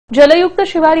जलयुक्त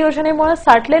शिवार योजनेमुळे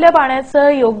साठलेल्या पाण्याचं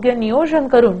योग्य नियोजन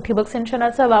करून ठिबक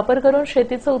सिंचनाचा वापर करून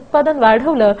शेतीचं उत्पादन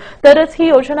वाढवलं तरच ही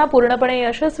योजना पूर्णपणे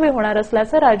यशस्वी होणार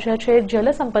असल्याचं राज्याचे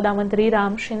जलसंपदा मंत्री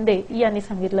राम शिंदे यांनी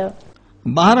सांगितलं।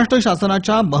 महाराष्ट्र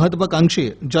शासनाच्या महत्वाकांक्षी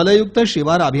जलयुक्त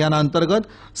शिवार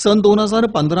अभियानांतर्गत सन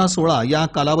 2015-16 या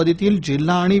कालावधीतील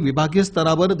जिल्हा आणि विभागीय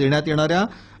स्तरावर देण्यात येणाऱ्या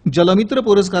जलमित्र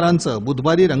पुरस्कारांचं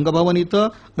बुधवारी रंगभवन इथं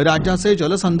राज्याचे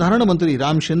जलसंधारण मंत्री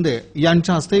राम शिंदे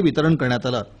यांच्या हस्ते वितरण करण्यात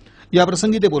आलं।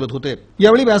 याप्रसंगी ते बोलत होते।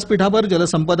 यावेळी व्यासपीठावर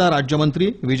जलसंपदा राज्यमंत्री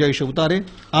विजय शिवतारे,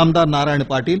 आमदार नारायण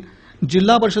पाटील,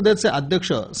 जिल्हा परिषदेचे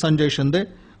अध्यक्ष संजय शिंदे,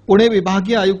 पुणे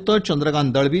विभागीय आयुक्त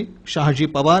चंद्रकांत दळवी, शहाजी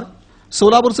पवार,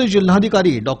 सोलापूरचे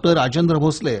जिल्हाधिकारी डॉक्टर राजेंद्र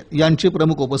भोसले यांची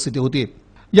प्रमुख उपस्थिती होती।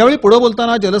 यावेळी पुढे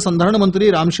बोलताना जलसंधारण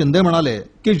मंत्री राम शिंदे म्हणाले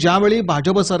की ज्यावेळी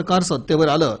भाजप सरकार सत्तेवर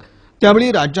आलं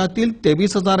त्यावेळी राज्यातील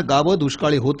 23,000 गावं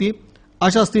दुष्काळी होती।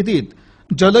 अशा स्थितीत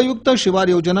जलयुक्त शिवार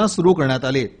योजना सुरू करण्यात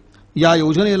आली। या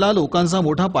योजनेला लोकांचा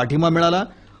मोठा पाठिंबा मिळाला।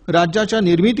 राज्याच्या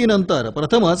निर्मितीनंतर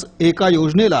प्रथमच एका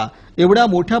योजनेला एवढ्या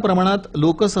मोठ्या प्रमाणात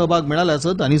लोकसहभाग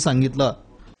मिळाल्याचं त्यांनी सांगितलं।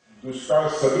 दुष्काळ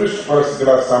सदृश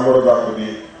परिस्थितीला सामोरं जात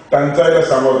होती, टंचाईला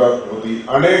सामोरं जात होती,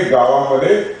 अनेक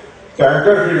गावांमध्ये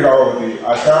टँकर फीड गावं होती।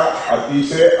 अशा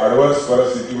अतिशय अडवस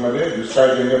परिस्थितीमध्ये,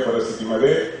 दुष्काळजन्य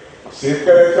परिस्थितीमध्ये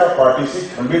शेतकऱ्यांच्या पाठीशी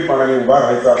खंबीरपणाने उभा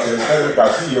राहायचा असेल तर एक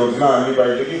अशी योजना आणली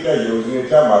पाहिजे की त्या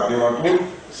योजनेच्या माध्यमातून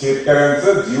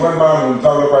शेतकऱ्यांचं जीवनमान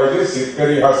उंचावलं पाहिजे,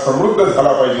 शेतकरी हा समृद्ध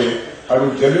झाला पाहिजे। आणि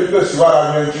जलयुक्त शिवार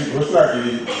अभियानाची घोषणा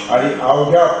केली आणि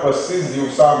अवघ्या 35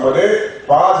 दिवसांमध्ये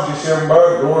 5 डिसेंबर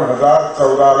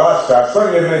 2014ला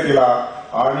शासन निर्णय केला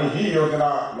आणि ही योजना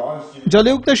लॉन्च केली।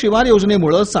 जलयुक्त शिवार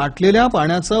योजनेमुळे साठलेल्या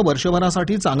पाण्याचं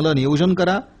वर्षभरासाठी चांगलं नियोजन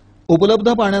करा,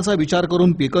 उपलब्ध पाण्याचा विचार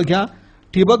करून पिकं घ्या,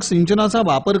 ठिबक सिंचनाचा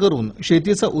वापर करून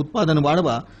शेतीचं उत्पादन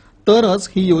वाढवा तरच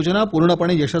ही योजना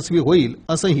पूर्णपणे यशस्वी होईल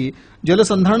असंही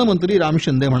जलसंधारण मंत्री राम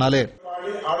शिंदे म्हणाले।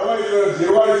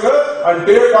 आणि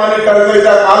ते पाणी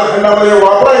टंचाईच्या कालखंडामध्ये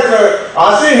वापरायचं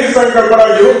अशी ही संकल्पना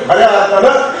घेऊन खऱ्या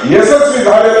अर्थानं यशस्वी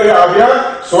झालेलं हे अभियान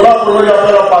सोलापूरमध्ये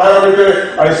आपल्याला पाहायला मिळते।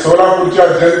 आणि सोलापूरच्या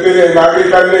जनतेने,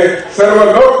 नागरिकांनी, सर्व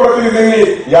लोकप्रतिनिधींनी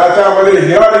याच्यामध्ये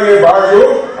हिराडीने भाग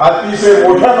घेऊन अतिशय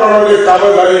मोठ्या प्रमाणात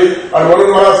कामं झाली। आणि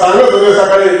म्हणून मला सांगत होते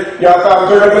सकाळी की आता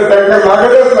आमच्याकडे टँकर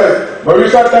लागतच नाही,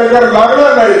 भविष्यात टँकर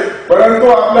लागणार नाही, परंतु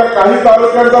आपल्या काही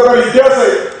तालुक्यांचा तर इतिहास आहे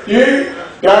की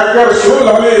टँकर सुरू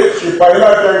झाले की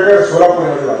पहिला टँकर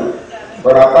सोलापूरमध्ये लागला।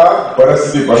 पण आता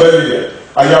परिस्थिती बदलली आहे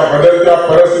आणि या बदलत्या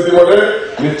परिस्थितीमध्ये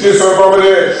निश्चित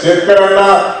स्वरूपामध्ये शेतकऱ्यांना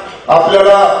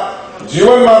आपल्याला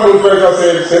जीवनमान उंचवायचं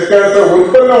असेल, शेतकऱ्यांचं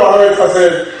उत्पन्न वाढवायचं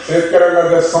असेल, शेतकऱ्यांना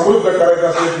जर समृद्ध करायचं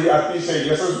असेल ही अतिशय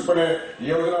यशस्वीपणे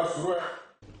योजना सुरू आहे।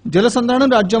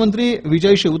 जलसंधारण राज्यमंत्री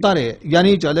विजय शिवतारे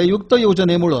यांनी जलयुक्त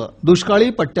योजनेमुळे दुष्काळी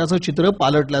पट्ट्याचं चित्र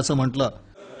पालटल्याचं म्हटलं।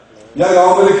 या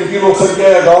गावामध्ये किती लोकसंख्या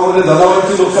आहे, या गावामध्ये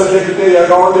जनावरांची लोकसंख्या किती आहे, या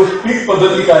गावामध्ये पीक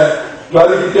पद्धती काय,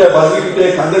 ज्वारी किती आहे, बाजरी किती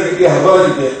आहे, कांदा किती आहे, हरभरा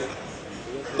किती आहे,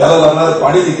 त्याला लागणारं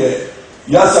पाणी किती आहे,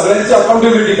 या सगळ्यांची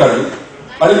अकाउंटेबिलिटी काढली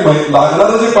आणि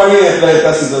लागणारं जे पाणी आहे आपल्या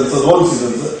एका सीझनचं, 2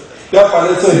 सीझनचं, त्या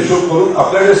पाण्याचा हिशोब करून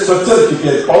आपल्याकडे स्ट्रक्चर किती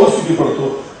आहे, पाऊस किती पडतो,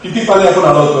 किती पाणी आपण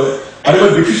अडवतोय आणि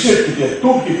मग डिफिशियंट किती आहे,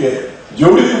 तूट किती आहे,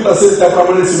 जेवढी तूट असेल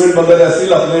त्याप्रमाणे सिमेंट बंधारे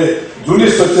असतील, आपले जुनी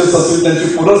स्ट्रक्चर्स असतील त्यांची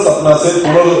पुनर्स्थापना असेल,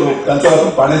 त्यांच्या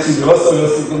पाण्याची व्यवस्था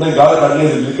व्यवस्थित करणे, गाळ काढणे,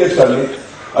 लिकेज काढणे,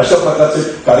 अशा प्रकारचे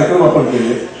कार्यक्रम आपण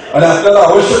केले आणि आपल्याला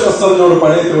आवश्यक असणारं जेवढं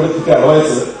पाणी तेवढं तिथे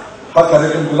अडवायचं। हा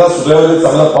कार्यक्रम केला, सुदैवाने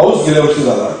चांगला पाऊस गेल्या वर्षी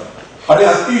झाला आणि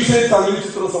अतिशय चांगली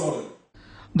चित्र समोर आहे।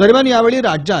 दरम्यान यावेळी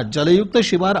राज्यात जलयुक्त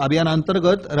शिवार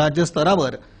अभियानांतर्गत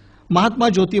राज्यस्तरावर महात्मा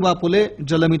ज्योतिबा फुले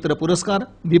जलमित्र पुरस्कार,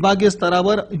 विभागीय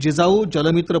स्तरावर जिजाऊ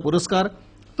जलमित्र पुरस्कार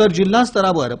तर जिल्हा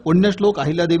स्तरावर पुण्यश्लोक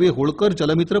अहिल्यादेवी होळकर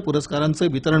जलमित्र पुरस्कारांचे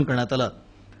वितरण करण्यात आलं।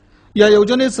 या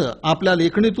योजनेचं आपल्या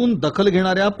लेखणीतून दखल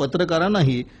घेणाऱ्या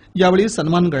पत्रकारांनाही यावेळी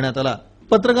सन्मान करण्यात आला।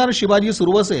 पत्रकार शिवाजी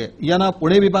सुरवसे यांना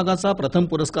पुणे विभागाचा प्रथम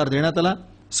पुरस्कार देण्यात आला।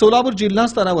 सोलापूर जिल्हा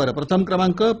स्तरावर प्रथम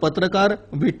क्रमांक पत्रकार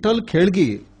विठ्ठल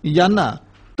खेळगी यांना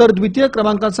तर द्वितीय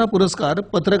क्रमांकाचा पुरस्कार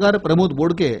पत्रकार प्रमोद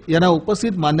बोडके यांना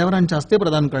उपस्थित मान्यवरांच्या हस्ते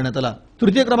प्रदान करण्यात आला।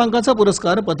 तृतीय क्रमांकाचा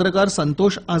पुरस्कार पत्रकार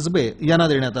संतोष आजबे यांना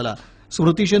देण्यात आला।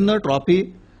 स्मृतिचिन्ह, ट्रॉफी,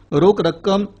 रोख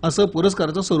रक्कम असं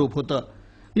पुरस्काराचं स्वरूप होतं।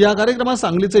 या कार्यक्रमात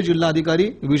सांगलीचे जिल्हाधिकारी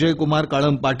विजयकुमार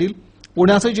काळम पाटील,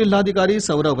 पुण्याचे जिल्हाधिकारी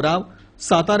सौरभ राव,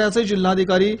 साताऱ्याचे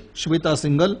जिल्हाधिकारी श्वेता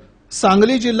सिंगल,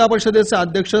 सांगली जिल्हा परिषदेचे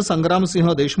अध्यक्ष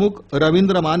संग्रामसिंह देशमुख,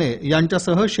 रवींद्र माने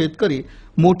यांच्यासह शेतकरी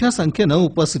मोठ्या संख्येनं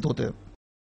उपस्थित होते।